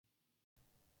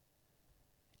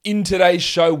In today's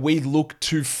show, we look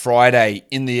to Friday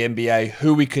in the NBA,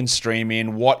 who we can stream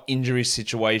in, what injury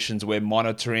situations we're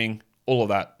monitoring, all of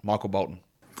that. Michael Bolton.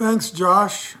 Thanks,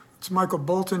 Josh. It's Michael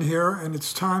Bolton here, and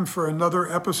it's time for another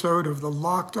episode of the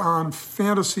Locked On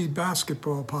Fantasy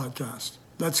Basketball Podcast.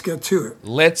 Let's get to it.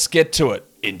 Let's get to it,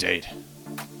 indeed.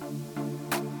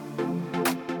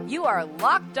 You are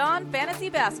Locked On Fantasy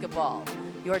Basketball,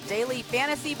 your daily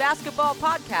fantasy basketball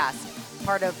podcast,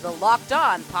 part of the Locked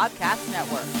On Podcast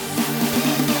Network.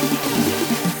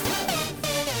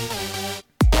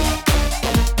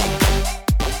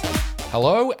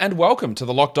 Hello and welcome to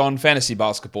the Locked On Fantasy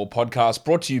Basketball Podcast,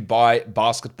 brought to you by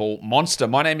Basketball Monster.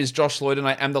 My name is Josh Lloyd and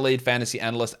I am the lead fantasy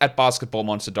analyst at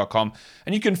basketballmonster.com,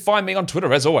 and you can find me on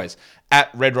Twitter as always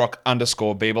at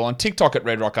redrock_Beeble, on TikTok at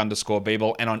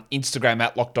redrock_Beeble, and on Instagram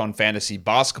at Locked On Fantasy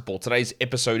Basketball. Today's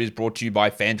episode is brought to you by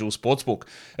FanDuel Sportsbook,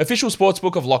 official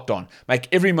sportsbook of Locked On. Make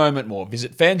every moment more.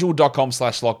 Visit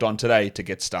fanduel.com/lockedon today to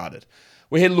get started.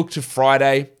 We're here to look to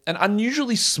Friday, an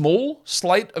unusually small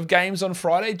slate of games on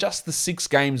Friday, just the 6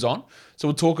 games on. So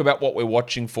we'll talk about what we're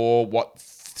watching for, what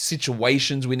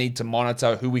situations we need to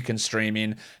monitor, who we can stream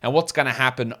in, and what's going to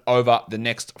happen over the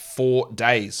next 4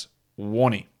 days.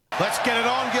 Warning. Let's get it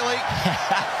on, Gilly.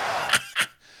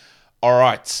 All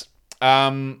right.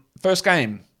 First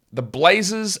game, the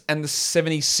Blazers and the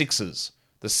 76ers.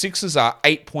 The Sixers are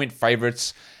 8-point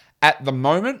favorites. At the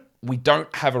moment, we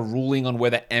don't have a ruling on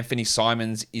whether Anthony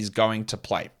Simons is going to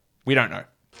play. We don't know.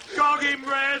 Dog him,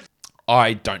 Red.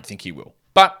 I don't think he will,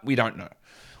 but we don't know.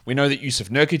 We know that Yusuf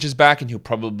Nurkic is back and he'll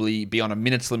probably be on a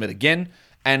minutes limit again,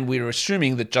 and we're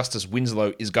assuming that Justice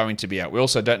Winslow is going to be out. We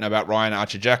also don't know about Ryan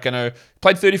Arcidiacono.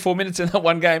 Played 34 minutes in that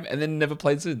one game and then never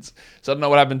played since. So I don't know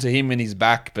what happened to him when he's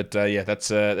back, but yeah,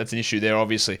 that's an issue there,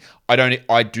 obviously.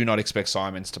 I do not expect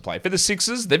Simons to play. For the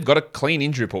Sixers, they've got a clean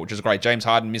injury report, which is great. James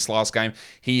Harden missed last game.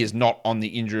 He is not on the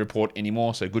injury report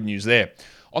anymore, so good news there.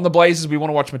 On the Blazers, we want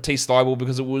to watch Matisse Thybulle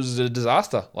because it was a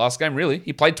disaster last game, really.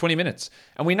 He played 20 minutes.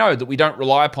 And we know that we don't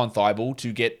rely upon Thybulle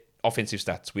to get offensive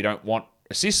stats. We don't want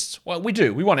assists. Well, we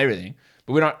do. We want everything.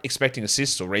 But we're not expecting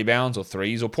assists or rebounds or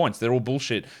threes or points. They're all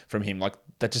bullshit from him. Like,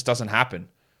 that just doesn't happen.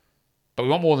 But we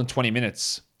want more than 20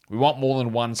 minutes. We want more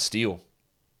than one steal.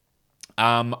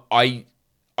 I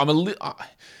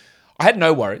had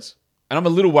no worries. And I'm a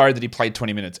little worried that he played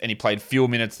 20 minutes. And he played fewer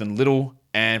minutes than Little,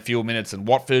 and fewer minutes than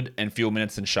Watford, and fewer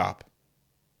minutes than Sharp.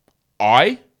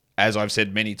 I, as I've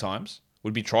said many times,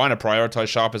 would be trying to prioritize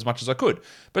Sharp as much as I could.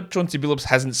 But Chauncey Billups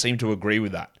hasn't seemed to agree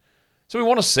with that. So we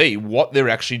want to see what they're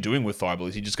actually doing with Thybulle.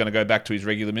 Is he just going to go back to his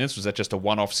regular minutes? Was that just a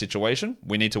one-off situation?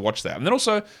 We need to watch that. And then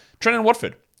also Trendon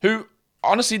Watford, who,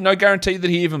 honestly, no guarantee that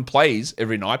he even plays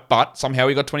every night, but somehow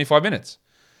he got 25 minutes.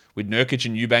 With Nurkic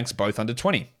and Eubanks both under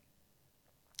 20.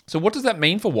 So what does that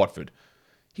mean for Watford?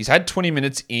 He's had 20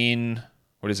 minutes in,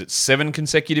 7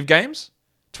 consecutive games?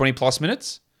 20-plus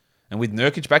minutes? And with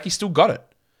Nurkic back, he still got it.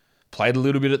 Played a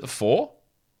little bit at the 4.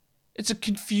 It's a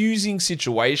confusing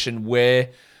situation where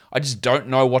I just don't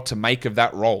know what to make of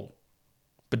that role.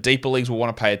 But deeper leagues will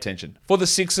want to pay attention. For the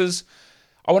Sixers,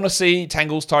 I want to see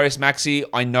Tangles, Tyrese Maxey.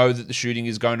 I know that the shooting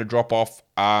is going to drop off.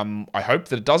 I hope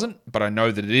that it doesn't, but I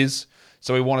know that it is.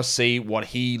 So we want to see what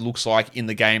he looks like in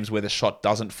the games where the shot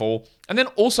doesn't fall. And then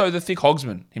also the thick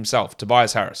hogsman himself,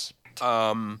 Tobias Harris.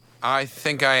 I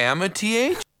think I am a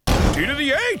TH. T to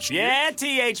the H. Yeah,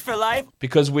 TH for life.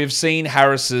 Because we've seen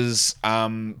Harris's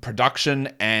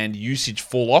production and usage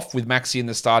fall off with Maxey in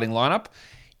the starting lineup.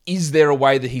 Is there a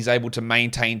way that he's able to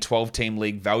maintain 12-team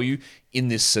league value in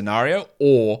this scenario?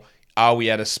 Or are we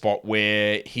at a spot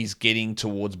where he's getting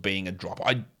towards being a drop?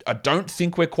 I don't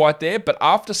think we're quite there, but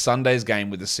after Sunday's game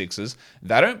with the Sixers,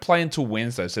 they don't play until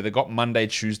Wednesday, so they've got Monday,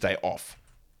 Tuesday off.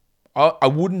 I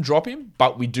wouldn't drop him,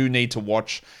 but we do need to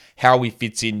watch how he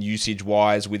fits in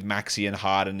usage-wise with Maxey and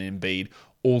Harden and Embiid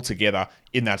all together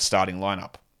in that starting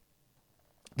lineup.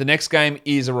 The next game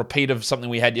is a repeat of something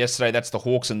we had yesterday. That's the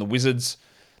Hawks and the Wizards.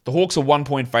 The Hawks are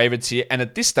 1-point favorites here, and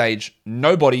at this stage,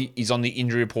 nobody is on the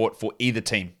injury report for either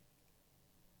team.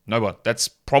 Nobody. That's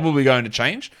probably going to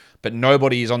change, but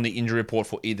nobody is on the injury report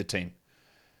for either team.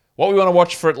 What we want to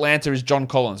watch for Atlanta is John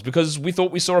Collins, because we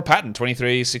thought we saw a pattern,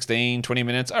 23, 16, 20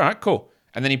 minutes. All right, cool.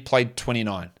 And then he played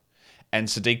 29. And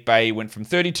Saddiq Bey went from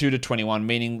 32 to 21,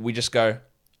 meaning we just go,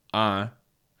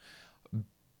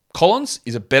 Collins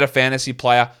is a better fantasy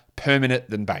player per minute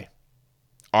than Bey.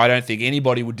 I don't think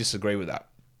anybody would disagree with that.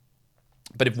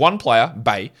 But if one player,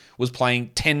 Bey, was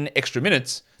playing 10 extra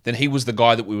minutes, then he was the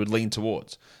guy that we would lean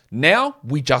towards. Now,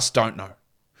 we just don't know.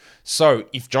 So,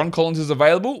 if John Collins is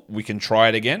available, we can try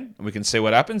it again, and we can see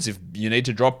what happens. If you need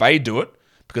to drop Bey, do it.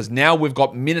 because now we've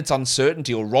got minutes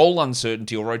uncertainty or role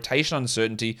uncertainty or rotation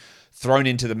uncertainty thrown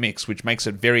into the mix, which makes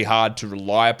it very hard to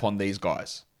rely upon these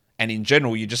guys. And in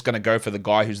general, you're just going to go for the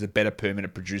guy who's the better per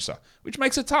minute producer, which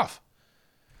makes it tough.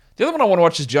 The other one I want to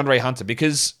watch is DeAndre Hunter,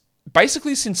 because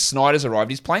basically since Snyder's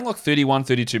arrived, he's playing like 31,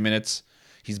 32 minutes.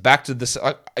 He's back to this.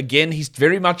 Again, he's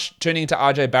very much turning into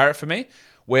RJ Barrett for me,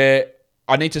 where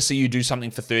I need to see you do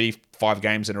something for 35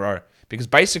 games in a row. Because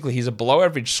basically he's a below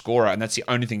average scorer, and that's the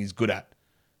only thing he's good at.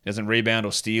 He doesn't rebound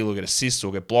or steal or get assists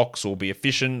or get blocks or be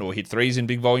efficient or hit threes in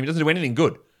big volume. He doesn't do anything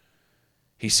good.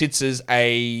 He sits as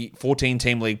a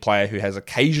 14-team league player who has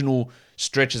occasional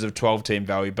stretches of 12-team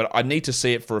value, but I need to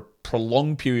see it for a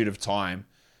prolonged period of time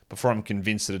before I'm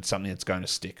convinced that it's something that's going to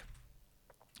stick.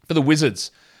 For the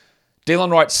Wizards,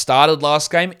 Delon Wright started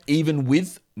last game even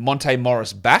with Monte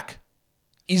Morris back.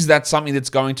 Is that something that's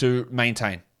going to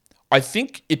maintain? I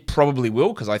think it probably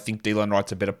will, because I think Delon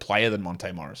Wright's a better player than Monte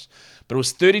Morris. But it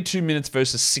was 32 minutes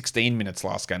versus 16 minutes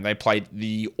last game. They played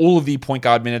all of the point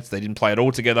guard minutes. They didn't play it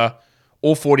all together.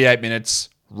 All 48 minutes,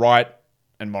 Wright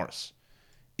and Morris.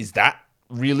 Is that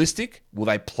realistic? Will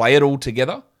they play it all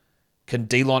together? Can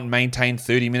Delon maintain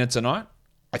 30 minutes a night?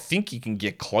 I think he can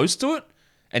get close to it,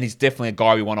 and he's definitely a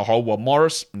guy we want to hold, while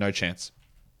Morris, no chance.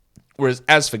 Whereas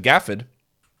as for Gafford,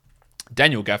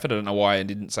 Daniel Gafford, I don't know why I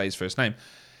didn't say his first name,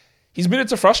 his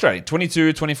minutes are frustrating.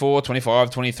 22, 24, 25,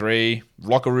 23,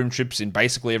 locker room trips in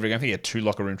basically every game. I think he had 2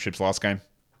 locker room trips last game.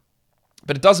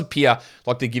 But it does appear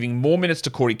like they're giving more minutes to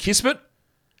Corey Kispert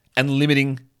and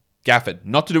limiting Gafford.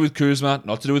 Not to do with Kuzma,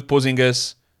 not to do with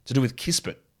Porzingis, to do with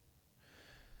Kispert.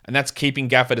 And that's keeping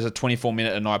Gafford as a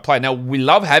 24-minute a night player. Now, we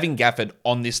love having Gafford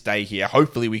on this day here.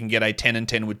 Hopefully we can get a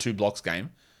 10-10 with 2 blocks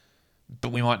game.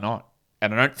 But we might not.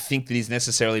 And I don't think that he's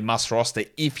necessarily must roster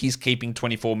if he's keeping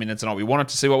 24 minutes a night. We wanted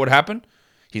to see what would happen.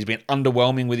 He's been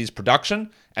underwhelming with his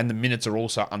production, and the minutes are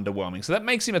also underwhelming. So that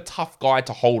makes him a tough guy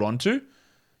to hold on to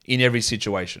in every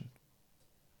situation.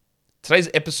 Today's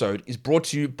episode is brought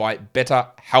to you by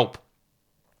BetterHelp.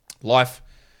 Life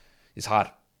is hard.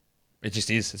 It just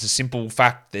is. It's a simple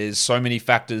fact. There's so many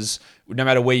factors. No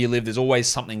matter where you live, there's always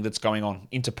something that's going on.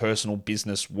 Interpersonal,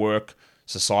 business, work,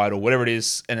 societal, whatever it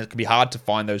is. And it can be hard to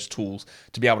find those tools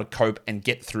to be able to cope and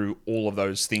get through all of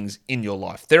those things in your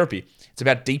life. Therapy, it's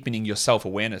about deepening your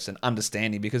self-awareness and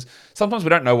understanding, because sometimes we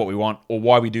don't know what we want or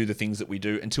why we do the things that we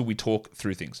do until we talk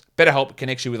through things. BetterHelp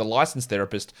connects you with a licensed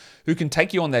therapist who can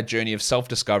take you on that journey of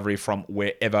self-discovery from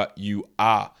wherever you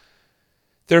are.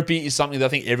 Therapy is something that I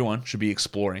think everyone should be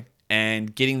exploring,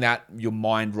 and getting your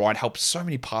mind right helps so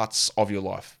many parts of your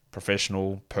life.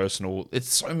 Professional, personal,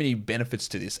 it's so many benefits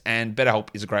to this, and BetterHelp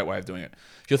is a great way of doing it.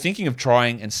 If you're thinking of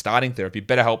trying and starting therapy,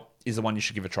 BetterHelp is the one you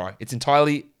should give a try. It's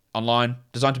entirely online,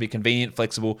 designed to be convenient,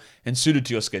 flexible, and suited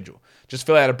to your schedule. Just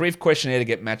fill out a brief questionnaire to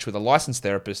get matched with a licensed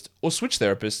therapist, or switch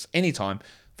therapists anytime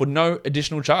for no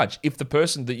additional charge. If the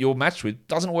person that you're matched with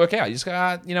doesn't work out, you just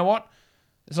go, you know what?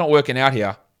 It's not working out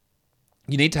here.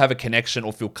 You need to have a connection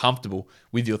or feel comfortable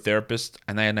with your therapist,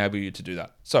 and they enable you to do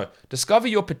that. So, discover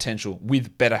your potential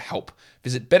with BetterHelp.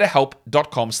 Visit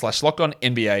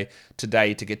betterhelp.com/LockedOnNBA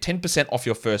today to get 10% off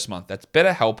your first month. That's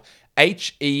BetterHelp,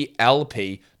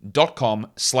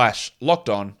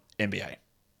 HELP.com/LockedOnNBA.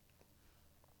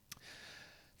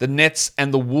 The Nets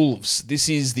and the Wolves. This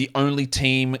is the only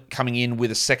team coming in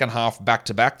with a second half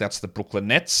back-to-back. That's the Brooklyn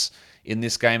Nets in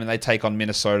this game, and they take on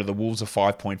Minnesota. The Wolves are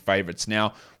 5-point favorites.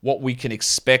 Now, what we can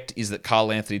expect is that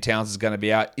Karl Anthony Towns is going to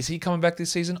be out. Is he coming back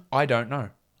this season? I don't know.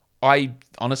 I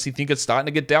honestly think it's starting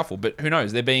to get doubtful, but who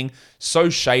knows? They're being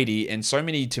so shady, and so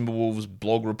many Timberwolves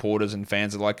blog reporters and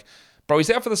fans are like, bro,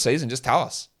 he's out for the season. Just tell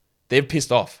us. They're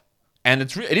pissed off. And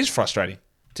it is frustrating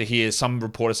to hear some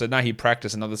reporter say, no, he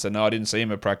practiced, and others said, no, I didn't see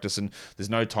him at practice, and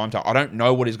there's no time to. I don't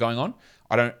know what is going on.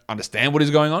 I don't understand what is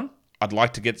going on. I'd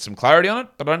like to get some clarity on it,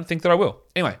 but I don't think that I will.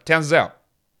 Anyway, Towns is out.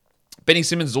 Benny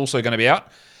Simmons is also going to be out.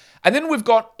 And then we've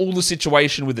got all the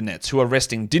situation with the Nets, who are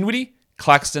resting Dinwiddie,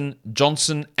 Claxton,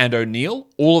 Johnson, and O'Neal.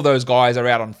 All of those guys are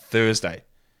out on Thursday.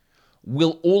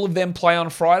 Will all of them play on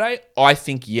Friday? I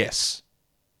think yes.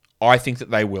 I think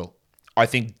that they will. I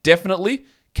think definitely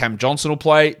Cam Johnson will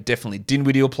play. Definitely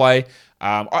Dinwiddie will play.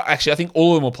 I think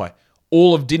all of them will play.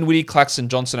 All of Dinwiddie, Claxton,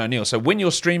 Johnson, O'Neal. So when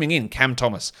you're streaming in Cam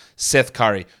Thomas, Seth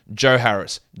Curry, Joe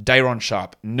Harris, Day'Ron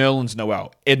Sharpe, Nerlens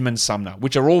Noel, Edmund Sumner,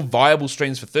 which are all viable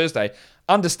streams for Thursday,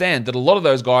 understand that a lot of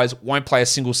those guys won't play a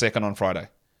single second on Friday.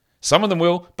 Some of them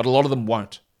will, but a lot of them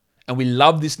won't. And we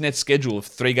love this Nets schedule of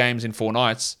 3 games in 4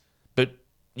 nights, but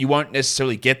you won't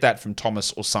necessarily get that from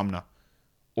Thomas or Sumner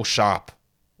or Sharpe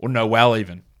or Noel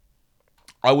even.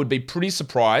 I would be pretty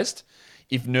surprised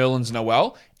if Nerlens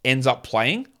Noel ends up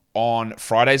playing on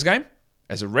Friday's game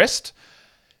as a rest.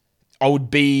 I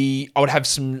would have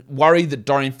some worry that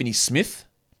Dorian Finney-Smith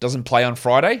doesn't play on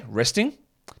Friday, resting.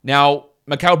 Now,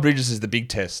 Mikal Bridges is the big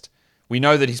test. We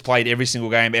know that he's played every single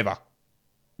game ever.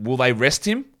 Will they rest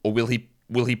him, or will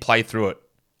he play through it?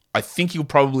 I think he'll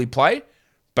probably play,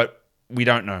 but we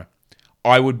don't know.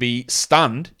 I would be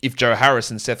stunned if Joe Harris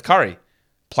and Seth Curry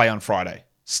play on Friday.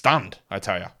 Stunned, I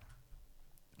tell you.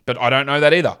 But I don't know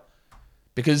that either.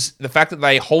 Because the fact that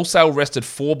they wholesale rested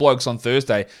 4 blokes on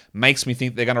Thursday makes me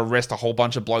think they're going to rest a whole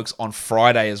bunch of blokes on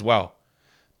Friday as well.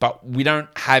 But we don't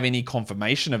have any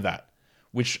confirmation of that,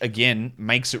 which again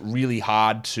makes it really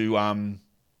hard to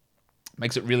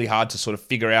sort of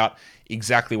figure out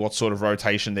exactly what sort of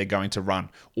rotation they're going to run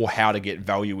or how to get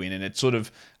value in. And it's sort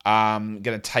of going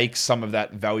to take some of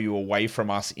that value away from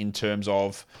us in terms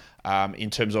of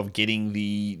getting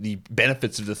the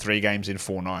benefits of the 3 games in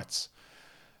 4 nights.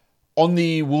 On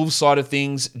the Wolves side of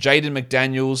things, Jaden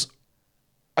McDaniels,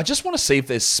 I just want to see if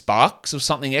there's sparks of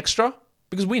something extra,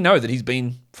 because we know that he's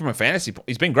been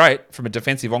great from a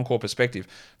defensive encore perspective.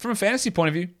 From a fantasy point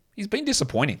of view, he's been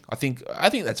disappointing. I think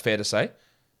that's fair to say.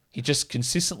 He's just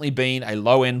consistently been a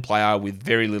low-end player with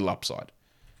very little upside.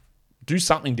 Do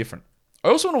something different. I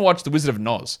also want to watch the Wizard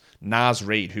of Naz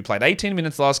Reid, who played 18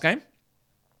 minutes last game,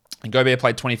 and Gobert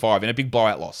played 25 in a big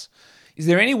blowout loss. Is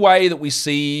there any way that we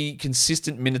see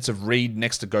consistent minutes of Reid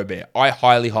next to Gobert? I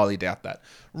highly, highly doubt that.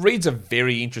 Reid's a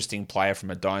very interesting player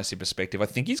from a dynasty perspective. I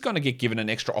think he's going to get given an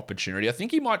extra opportunity. I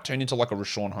think he might turn into like a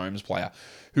Rashawn Holmes player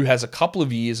who has a couple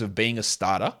of years of being a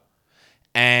starter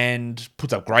and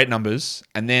puts up great numbers,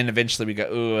 and then eventually we go,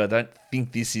 oh, I don't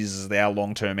think this is our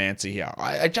long-term answer here.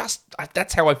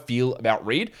 That's how I feel about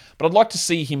Reid, but I'd like to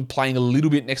see him playing a little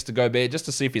bit next to Gobert just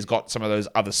to see if he's got some of those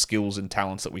other skills and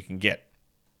talents that we can get.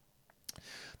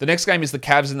 The next game is the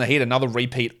Cavs and the Heat, another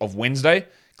repeat of Wednesday.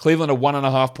 Cleveland are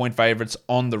 1.5-point favorites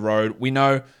on the road. We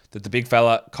know that the big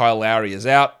fella, Kyle Lowry, is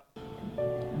out.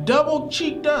 Double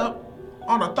cheeked up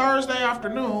on a Thursday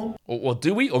afternoon. Or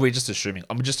do we? Or are we just assuming?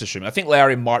 I'm just assuming. I think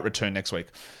Lowry might return next week.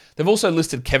 They've also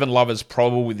listed Kevin Love as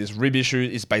probable with this rib issue.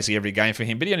 It's basically every game for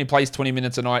him, but he only plays 20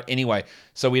 minutes a night anyway,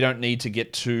 so we don't need to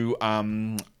get too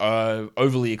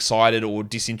overly excited or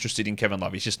disinterested in Kevin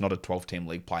Love. He's just not a 12-team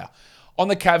league player. On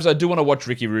the Cavs, I do want to watch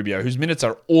Ricky Rubio, whose minutes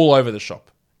are all over the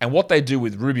shop. And what they do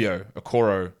with Rubio,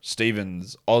 Okoro,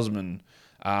 Stevens, Osman,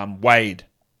 Wade.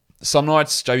 Some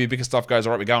nights, JB Bickerstaff goes,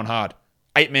 all right, we're going hard.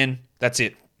 8 men, that's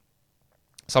it.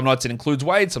 Some nights it includes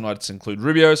Wade, some nights it includes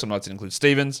Rubio, some nights it includes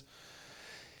Stevens.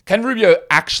 Can Rubio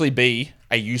actually be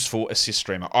a useful assist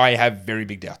streamer? I have very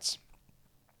big doubts.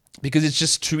 Because it's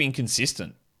just too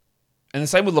inconsistent. And the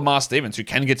same with Lamar Stevens, who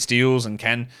can get steals and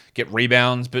can get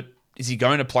rebounds, but is he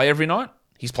going to play every night?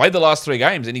 He's played the last 3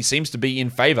 games and he seems to be in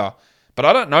favor, but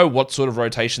I don't know what sort of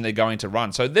rotation they're going to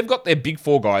run. So they've got their big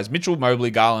 4 guys, Mitchell,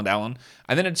 Mobley, Garland, Allen,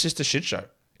 and then it's just a shit show.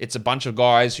 It's a bunch of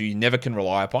guys who you never can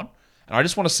rely upon. And I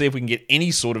just want to see if we can get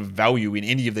any sort of value in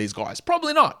any of these guys.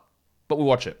 Probably not, but we'll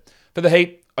watch it. For the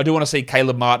Heat, I do want to see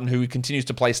Caleb Martin, who continues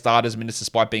to play starters minutes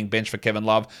despite being benched for Kevin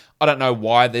Love. I don't know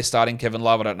why they're starting Kevin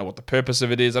Love. I don't know what the purpose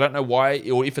of it is. I don't know why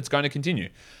or if it's going to continue.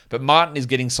 But Martin is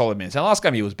getting solid minutes. Now, last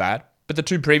game he was bad, but the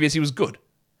 2 previous he was good.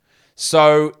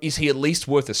 So is he at least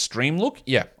worth a stream look?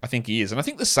 Yeah, I think he is. And I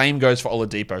think the same goes for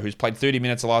Oladipo, who's played 30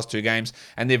 minutes the last 2 games,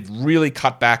 and they've really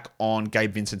cut back on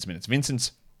Gabe Vincent's minutes.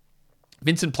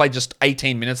 Vincent played just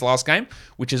 18 minutes last game,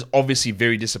 which is obviously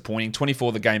very disappointing.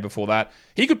 24 the game before that.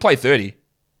 He could play 30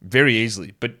 very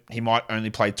easily, but he might only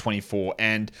play 24.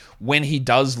 And when he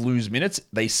does lose minutes,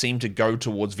 they seem to go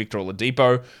towards Victor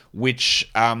Oladipo, which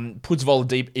puts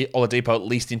Oladipo at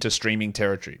least into streaming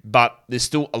territory. But there's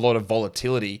still a lot of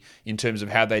volatility in terms of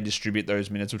how they distribute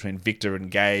those minutes between Victor and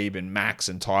Gabe and Max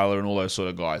and Tyler and all those sort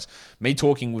of guys. Me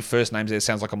talking with first names there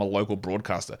sounds like I'm a local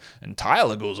broadcaster. And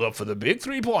Tyler goes up for the big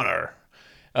 3-pointer.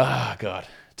 Ah, God.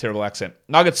 Terrible accent.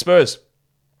 Nuggets, Spurs.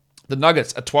 The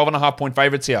Nuggets are 12.5-point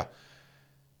favorites here.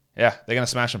 Yeah, they're going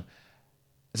to smash them.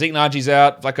 Zeke Naji's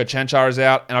out, Vlatko Cancar is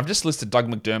out, and I've just listed Doug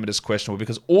McDermott as questionable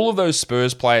because all of those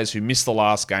Spurs players who missed the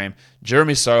last game,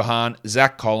 Jeremy Sohan,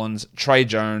 Zach Collins, Trey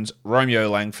Jones, Romeo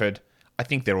Langford, I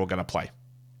think they're all going to play.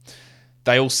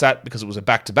 They all sat because it was a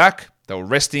back-to-back. They were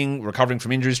resting, recovering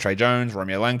from injuries, Trey Jones,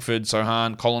 Romeo Langford,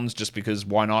 Sohan, Collins, just because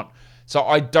why not? So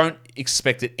I don't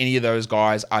expect that any of those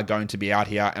guys are going to be out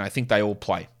here, and I think they all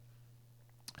play.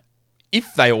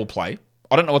 If they all play,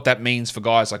 I don't know what that means for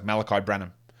guys like Malachi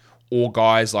Branham or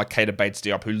guys like Keita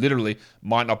Bates-Diop, who literally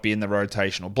might not be in the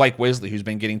rotation, or Blake Wesley, who's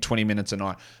been getting 20 minutes a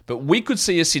night. But we could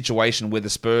see a situation where the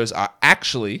Spurs are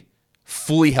actually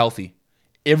fully healthy.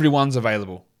 Everyone's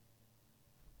available.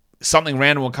 Something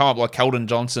random will come up, like Keldon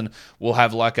Johnson will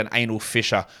have like an anal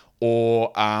fissure,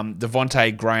 or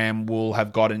Devontae Graham will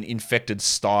have got an infected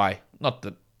sty. Not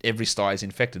that every sty is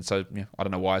infected, so I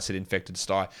don't know why I said infected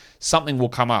sty. Something will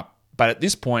come up. But at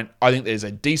this point, I think there's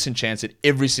a decent chance that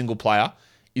every single player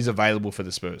is available for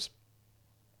the Spurs.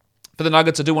 For the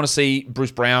Nuggets, I do want to see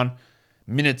Bruce Brown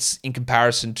minutes in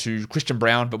comparison to Christian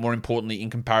Brown, but more importantly, in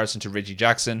comparison to Reggie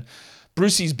Jackson.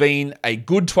 Brucey's been a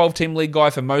good 12-team league guy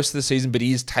for most of the season, but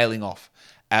he is tailing off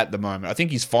at the moment. I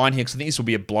think he's fine here because I think this will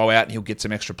be a blowout and he'll get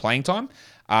some extra playing time.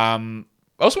 I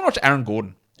also want to watch Aaron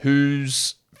Gordon,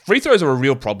 whose free throws are a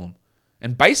real problem.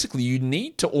 And basically, you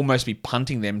need to almost be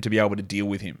punting them to be able to deal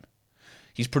with him.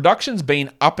 His production's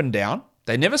been up and down.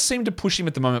 They never seem to push him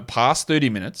at the moment past 30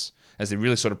 minutes, as they're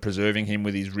really sort of preserving him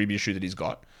with his rib issue that he's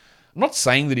got. I'm not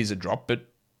saying that he's a drop, but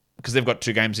because they've got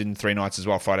 2 games in 3 nights as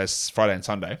well, Friday and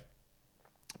Sunday.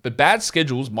 But bad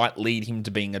schedules might lead him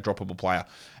to being a droppable player,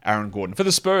 Aaron Gordon. For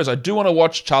the Spurs, I do want to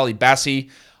watch Charlie Bassey.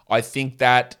 I think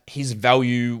that his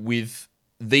value with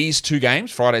these 2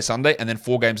 games, Friday, Sunday, and then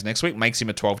 4 games next week, makes him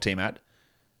a 12-team ad.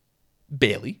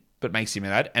 Barely, but makes him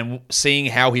an ad. And seeing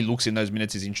how he looks in those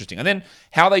minutes is interesting. And then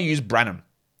how they use Branham.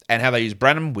 And how they use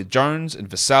Branham with Jones and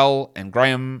Vassell and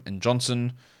Graham and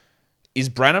Johnson. Is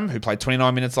Branham, who played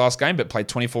 29 minutes last game, but played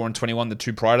 24 and 21 the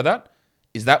 2 prior to that,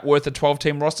 is that worth a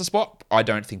 12-team roster spot? I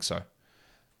don't think so.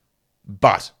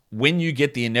 But when you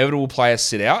get the inevitable player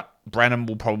sit out, Branham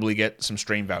will probably get some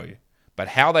stream value. But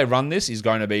how they run this is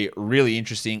going to be really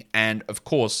interesting and, of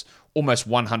course, almost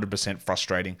 100%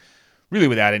 frustrating. Really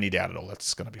without any doubt at all.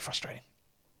 That's going to be frustrating.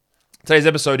 Today's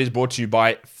episode is brought to you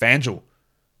by FanDuel.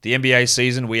 The NBA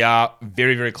season, we are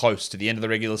very, very close to the end of the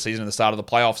regular season and the start of the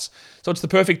playoffs. So it's the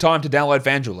perfect time to download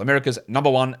FanDuel, America's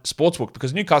 #1 sportsbook,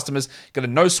 because new customers get a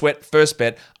no-sweat first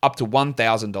bet up to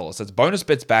 $1,000. That's bonus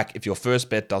bets back if your first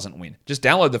bet doesn't win. Just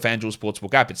download the FanDuel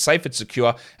Sportsbook app. It's safe, it's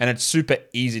secure, and it's super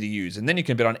easy to use. And then you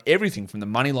can bet on everything from the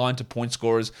money line to point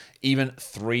scorers, even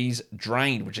threes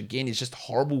drained, which again is just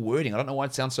horrible wording. I don't know why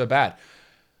it sounds so bad.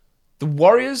 The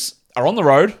Warriors are on the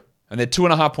road, and they're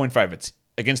 2.5-point favorites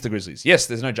against the Grizzlies. Yes,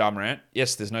 there's no Ja Morant.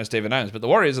 Yes, there's no Steven Adams. But the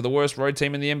Warriors are the worst road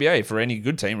team in the NBA for any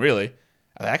good team, really.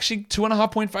 Are they actually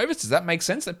 2.5-point favorites? Does that make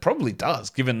sense? That probably does,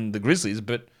 given the Grizzlies.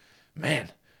 But,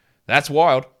 man, that's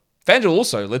wild. FanDuel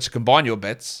also lets you combine your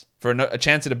bets for a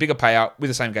chance at a bigger payout with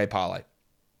the same game parlay.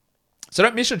 So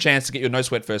don't miss your chance to get your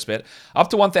no-sweat first bet up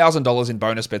to $1,000 in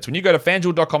bonus bets when you go to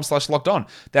FanDuel.com/lockedon.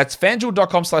 That's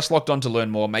FanDuel.com/lockedon to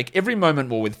learn more. Make every moment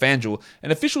more with FanDuel,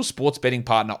 an official sports betting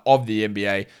partner of the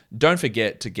NBA. Don't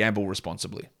forget to gamble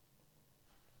responsibly.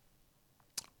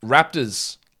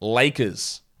 Raptors,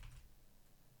 Lakers.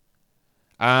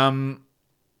 We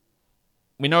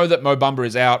know that Mo Bamba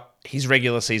is out. His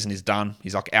regular season is done.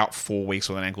 He's like out 4 weeks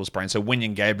with an ankle sprain. So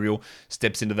Wenyen Gabriel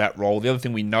steps into that role. The other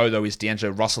thing we know, though, is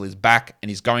D'Angelo Russell is back and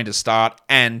he's going to start,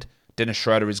 and Dennis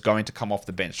Schroeder is going to come off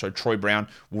the bench. So Troy Brown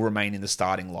will remain in the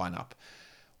starting lineup.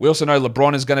 We also know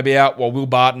LeBron is going to be out, while Will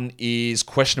Barton is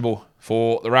questionable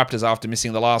for the Raptors after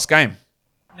missing the last game.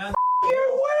 No,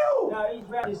 you will! No, he's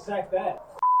ready to sack that.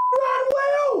 Run,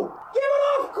 Will! Give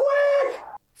it off quick!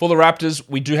 For the Raptors,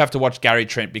 we do have to watch Gary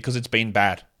Trent because it's been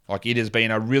bad. Like, it has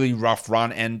been a really rough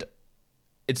run, and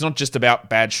it's not just about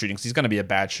bad shooting, because he's going to be a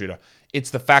bad shooter. It's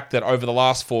the fact that over the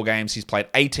last 4 games, he's played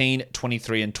 18,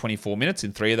 23, and 24 minutes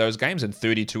in 3 of those games, and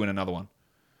 32 in another one.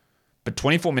 But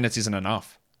 24 minutes isn't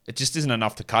enough. It just isn't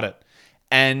enough to cut it.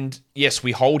 And yes,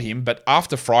 we hold him, but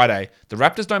after Friday, the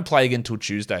Raptors don't play again until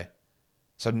Tuesday.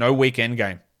 So no weekend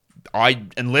game.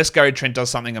 Unless Gary Trent does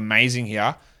something amazing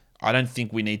here, I don't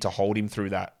think we need to hold him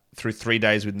through 3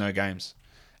 days with no games.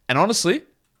 And honestly,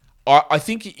 I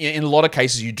think in a lot of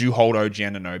cases you do hold OG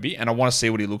Anunoby, and I want to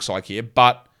see what he looks like here,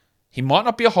 but he might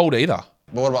not be a hold either.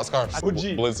 But what about scarves?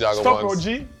 OG. Balenciaga Stop ones.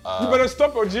 OG. You better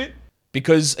stop OG.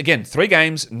 Because, again, 3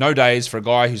 games, no days for a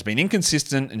guy who's been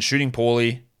inconsistent and shooting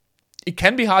poorly. It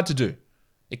can be hard to do.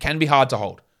 It can be hard to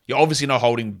hold. You're obviously not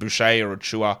holding Boucher or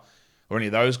Achua or any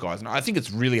of those guys. And I think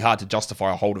it's really hard to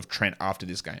justify a hold of Trent after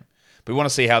this game. But we want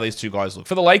to see how these 2 guys look.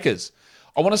 For the Lakers,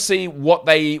 I want to see what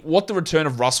the return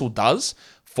of Russell does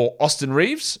for Austin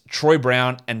Reeves, Troy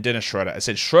Brown, and Dennis Schroeder. I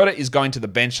said Schroeder is going to the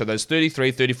bench, so those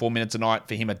 33, 34 minutes a night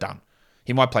for him are done.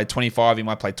 He might play 25, he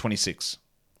might play 26.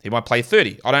 He might play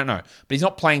 30, I don't know. But he's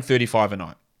not playing 35 a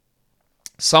night.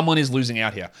 Someone is losing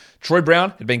out here. Troy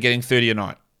Brown had been getting 30 a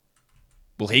night.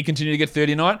 Will he continue to get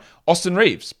 30 a night? Austin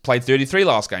Reeves played 33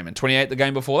 last game and 28 the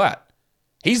game before that.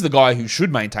 He's the guy who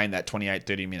should maintain that 28,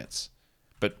 30 minutes.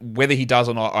 But whether he does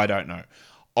or not, I don't know.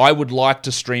 I would like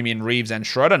to stream in Reeves and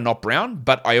Schroeder, not Brown,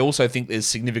 but I also think there's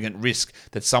significant risk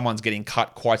that someone's getting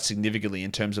cut quite significantly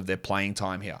in terms of their playing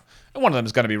time here. And one of them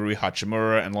is going to be Rui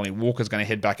Hachimura, and Lonnie Walker's going to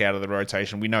head back out of the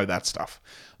rotation. We know that stuff.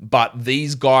 But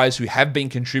these guys who have been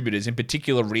contributors, in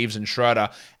particular Reeves and Schroeder,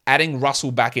 adding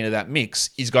Russell back into that mix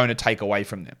is going to take away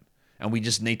from them. And we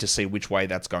just need to see which way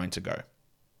that's going to go.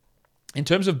 In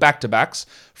terms of back-to-backs,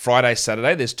 Friday,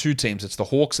 Saturday, there's two teams. It's the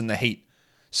Hawks and the Heat.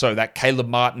 So that Caleb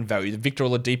Martin value, the Victor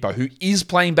Oladipo, who is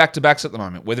playing back-to-backs at the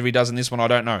moment. Whether he does in this one, I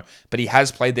don't know. But he has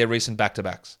played their recent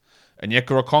back-to-backs.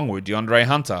 Onyeka Okongwu, DeAndre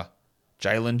Hunter,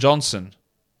 Jalen Johnson,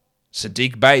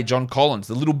 Sadiq Bey, John Collins.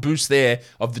 The little boost there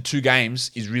of the two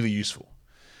games is really useful.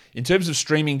 In terms of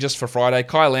streaming just for Friday,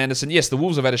 Kyle Anderson. Yes, the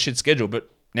Wolves have had a shit schedule, but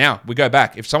now we go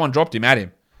back. If someone dropped him, add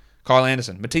him. Kyle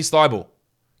Anderson. Matisse Thybulle.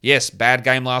 Yes, bad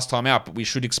game last time out, but we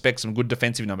should expect some good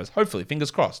defensive numbers. Hopefully,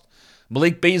 fingers crossed.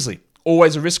 Malik Beasley.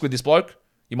 Always a risk with this bloke.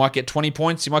 You might get 20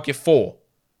 points, you might get 4,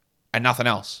 and nothing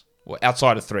else. Well,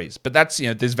 outside of threes. But that's,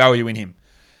 there's value in him.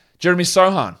 Jeremy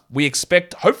Sohan. We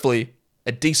expect, hopefully,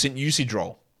 a decent usage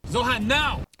role. Zohan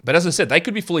now! But as I said, they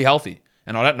could be fully healthy,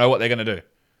 and I don't know what they're going to do.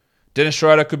 Dennis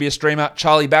Schroeder could be a streamer.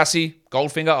 Charlie Bassey,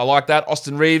 Goldfinger, I like that.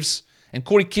 Austin Reeves, and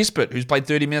Corey Kispert, who's played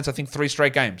 30 minutes, I think 3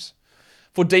 straight games.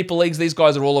 For deeper leagues, these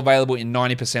guys are all available in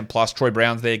 90% plus. Troy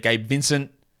Brown's there, Gabe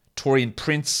Vincent, Torian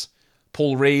Prince,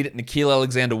 Paul Reed, Nikhil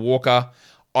Alexander-Walker,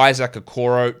 Isaac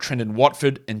Okoro, Trendon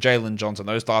Watford, and Jalen Johnson.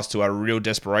 Those last two are real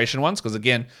desperation ones because,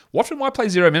 again, Watford might play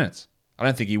 0 minutes. I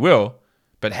don't think he will,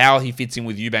 but how he fits in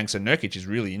with Eubanks and Nurkic is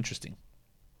really interesting.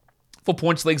 For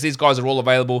points leagues, these guys are all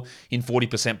available in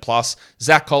 40% plus.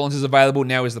 Zach Collins is available.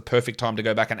 Now is the perfect time to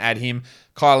go back and add him.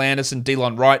 Kyle Anderson,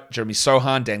 Delon Wright, Jeremy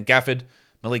Sohan, Dan Gafford,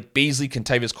 Malik Beasley,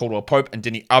 Kentavious Caldwell-Pope, and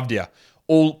Denny Avdia.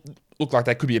 All look like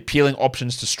they could be appealing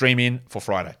options to stream in for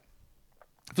Friday.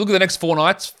 If you look at the next 4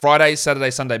 nights, Friday, Saturday,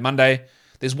 Sunday, Monday,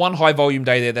 there's one high volume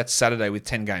day there, that's Saturday with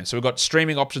 10 games. So we've got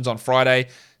streaming options on Friday,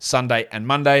 Sunday, and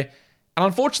Monday. And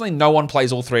unfortunately, no one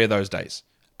plays all 3 of those days.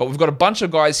 But we've got a bunch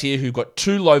of guys here who've got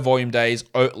 2 low volume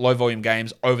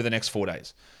games over the next 4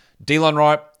 days. Delon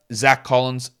Wright, Zach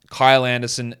Collins, Kyle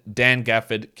Anderson, Dan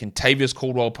Gafford, Kentavious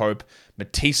Caldwell-Pope,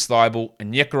 Matisse Thybulle,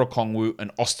 Onyeka Okongwu,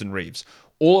 and Austin Reeves.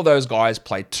 All of those guys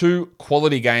play 2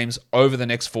 quality games over the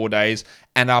next 4 days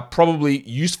and are probably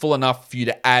useful enough for you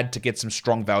to add to get some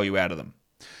strong value out of them.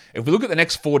 If we look at the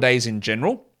next 4 days in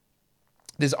general,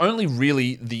 there's only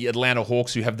really the Atlanta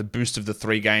Hawks who have the boost of the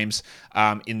 3 games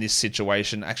in this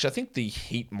situation. Actually, I think the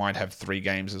Heat might have 3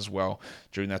 games as well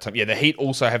during that time. Yeah, the Heat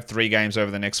also have 3 games over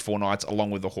the next 4 nights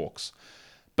along with the Hawks.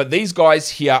 But these guys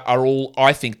here are all,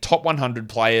 I think, top 100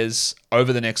 players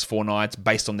over the next 4 nights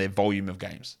based on their volume of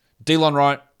games. Delon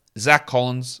Wright, Zach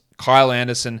Collins, Kyle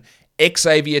Anderson,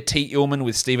 Xavier T. Illman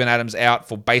with Steven Adams out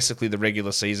for basically the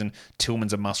regular season.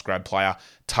 Tillman's a must-grab player.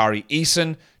 Tari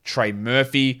Eason, Trey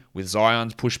Murphy with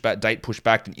Zion's date pushed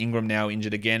back and Ingram now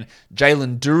injured again.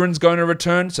 Jalen Duren's going to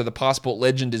return, so the passport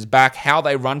legend is back. How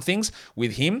they run things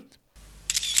with him.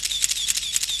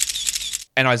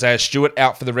 And Isaiah Stewart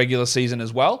out for the regular season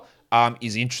as well.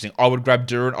 Is interesting. I would grab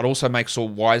Duren. I'd also make sure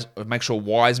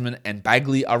Wiseman and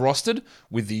Bagley are rostered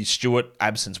with the Stewart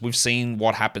absence. We've seen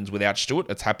what happens without Stewart.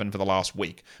 It's happened for the last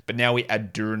week. But now we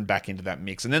add Duren back into that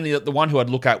mix. And then the one who I'd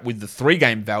look at with the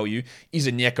 3-game value is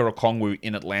Onyeka Okongwu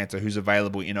in Atlanta, who's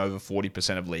available in over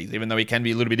 40% of leagues. Even though he can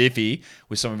be a little bit iffy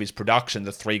with some of his production,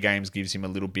 the 3 games gives him a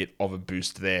little bit of a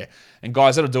boost there. And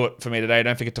guys, that'll do it for me today.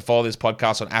 Don't forget to follow this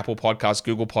podcast on Apple Podcasts,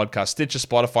 Google Podcasts, Stitcher,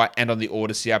 Spotify, and on the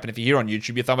Odyssey app. And if you're here on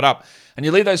YouTube, you thumb it up. And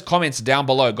you leave those comments down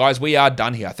below. Guys, we are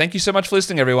done here. Thank you so much for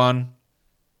listening, everyone.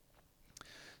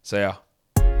 See ya.